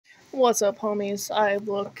What's up, homies?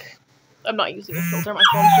 I'm not using a filter, my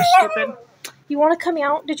phone's just stupid. You want to come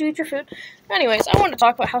out? Did you eat your food? Anyways, I want to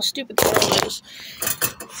talk about how stupid the world is.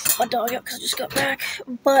 My dog out because I just got back.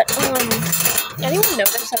 But, anyone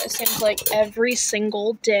notice that it seems like every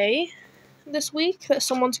single day this week that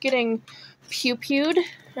someone's getting pew-pewed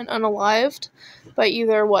and unalived by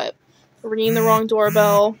either, ringing the wrong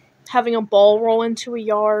doorbell, having a ball roll into a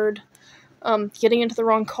yard, getting into the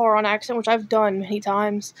wrong car on accident, which I've done many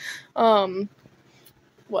times,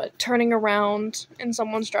 turning around in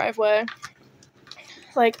someone's driveway.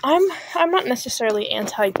 Like, I'm not necessarily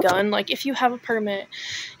anti-gun. Like, if you have a permit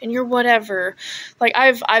and you're whatever, like,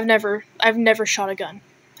 I've never shot a gun.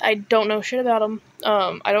 I don't know shit about them.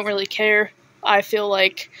 I don't really care. I feel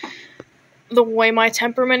like the way my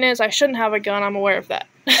temperament is, I shouldn't have a gun. I'm aware of that.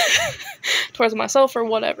 Towards myself or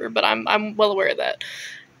whatever, but I'm well aware of that.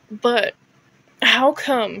 But how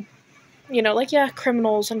come,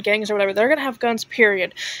 criminals and gangs or whatever, they're gonna have guns,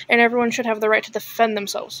 period, and everyone should have the right to defend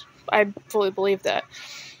themselves. I fully believe that.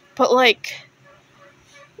 But,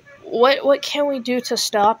 what can we do to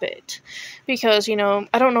stop it? Because, I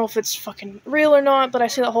don't know if it's fucking real or not, but I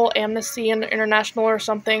see the whole Amnesty International or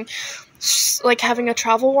something, having a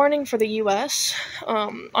travel warning for the U.S.,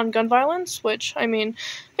 on gun violence, which,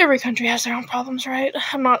 every country has their own problems, right?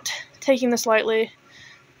 I'm not taking this lightly.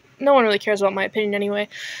 No one really cares about my opinion anyway.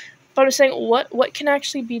 But I'm saying, what can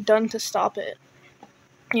actually be done to stop it?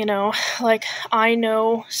 I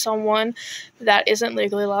know someone that isn't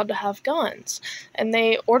legally allowed to have guns, and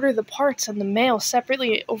they order the parts in the mail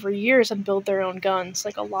separately over years and build their own guns,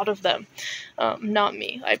 a lot of them. Not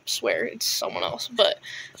me, I swear, it's someone else, but,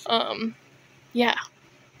 yeah.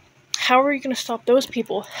 How are you going to stop those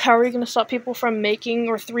people? How are you going to stop people from making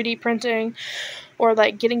or 3D printing or,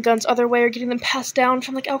 getting guns other way or getting them passed down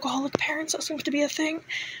from, alcoholic parents? That seems to be a thing.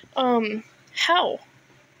 How?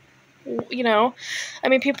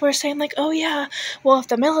 People are saying, oh yeah, well, if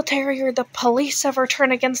the military or the police ever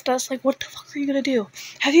turn against us, what the fuck are you gonna do?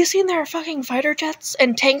 Have you seen their fucking fighter jets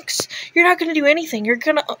and tanks? You're not gonna do anything. You're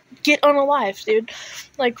gonna get unalive, dude.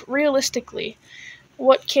 Realistically,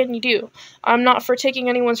 what can you do? I'm not for taking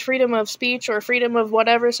anyone's freedom of speech or freedom of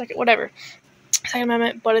whatever, Second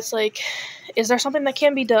Amendment, but it's is there something that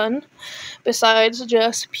can be done besides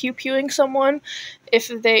just pew-pewing someone if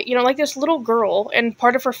they, this little girl and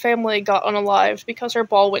part of her family got unalived because her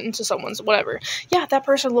ball went into someone's whatever. Yeah, that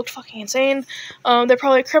person looked fucking insane. They're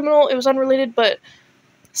probably a criminal. It was unrelated, but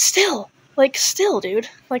still, dude.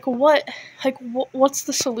 What's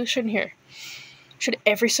the solution here? Should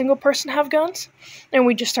every single person have guns and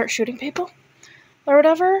we just start shooting people or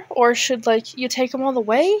whatever? Or should, you take them all the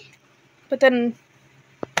way? But then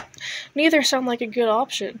neither sound like a good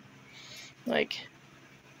option.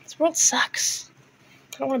 This world sucks.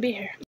 I don't want to be here.